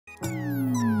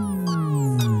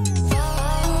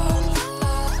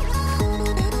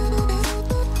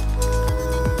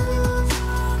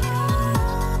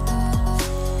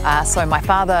So my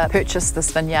father purchased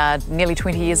this vineyard nearly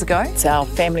 20 years ago. It's our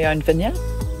family-owned vineyard.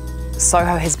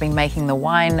 SOHO has been making the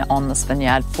wine on this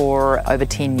vineyard for over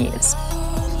 10 years.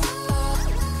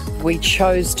 We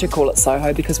chose to call it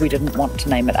SOHO because we didn't want to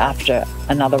name it after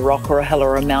another rock or a hill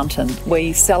or a mountain.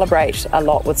 We celebrate a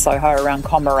lot with SOHO around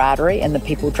camaraderie and the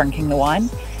people drinking the wine,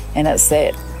 and it's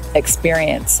that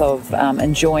experience of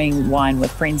enjoying wine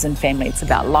with friends and family. It's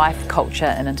about life, culture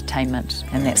and entertainment,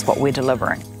 and that's what we're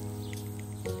delivering.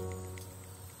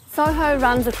 SOHO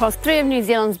runs across 3 of New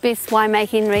Zealand's best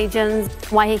winemaking regions,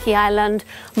 Waiheke Island,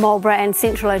 Marlborough and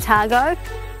Central Otago.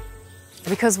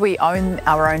 Because we own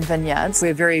our own vineyards,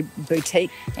 we're very boutique,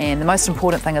 and the most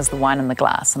important thing is the wine in the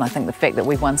glass, and I think the fact that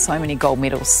we've won so many gold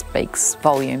medals speaks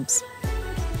volumes.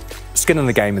 Skin in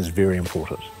the game is very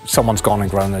important. Someone's gone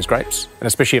and grown those grapes, and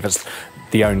especially if it's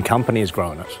the own company has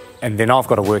grown it. And then I've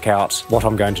got to work out what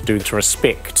I'm going to do to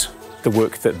respect the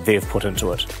work that they've put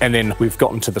into it. And then we've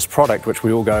gotten to this product which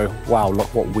we all go, wow,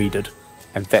 look what we did.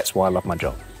 And that's why I love my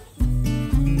job.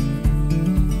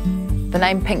 The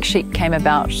name Pink Sheep came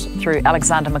about through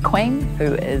Alexander McQueen,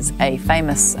 who is a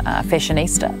famous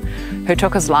fashionista who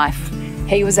took his life.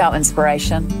 He was our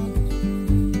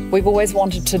inspiration. We've always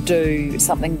wanted to do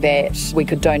something that we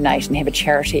could donate and have a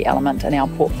charity element in our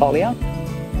portfolio.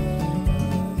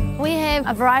 We have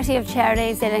a variety of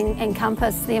charities that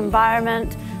encompass the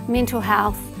environment, mental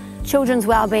health, children's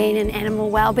wellbeing and animal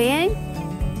wellbeing.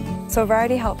 So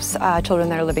Variety helps children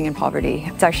that are living in poverty.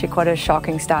 It's actually quite a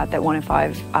shocking stat that 1 in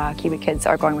 5 Kiwi kids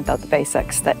are going without the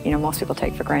basics that most people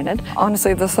take for granted.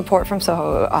 Honestly, the support from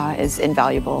SOHO is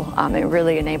invaluable. It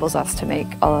really enables us to make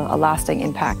a lasting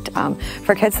impact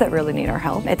for kids that really need our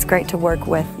help. It's great to work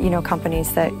with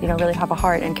companies that really have a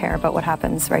heart and care about what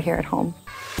happens right here at home.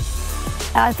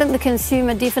 I think the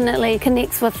consumer definitely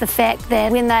connects with the fact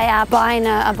that when they are buying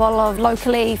a bottle of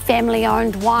locally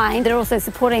family-owned wine, they're also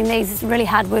supporting these really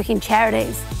hard-working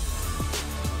charities.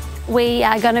 We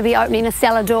are going to be opening a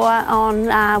cellar door on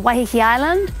Waiheke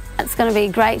Island. It's going to be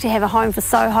great to have a home for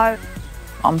SOHO.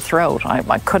 I'm thrilled.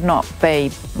 I could not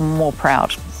be more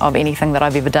proud of anything that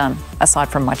I've ever done, aside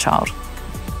from my child.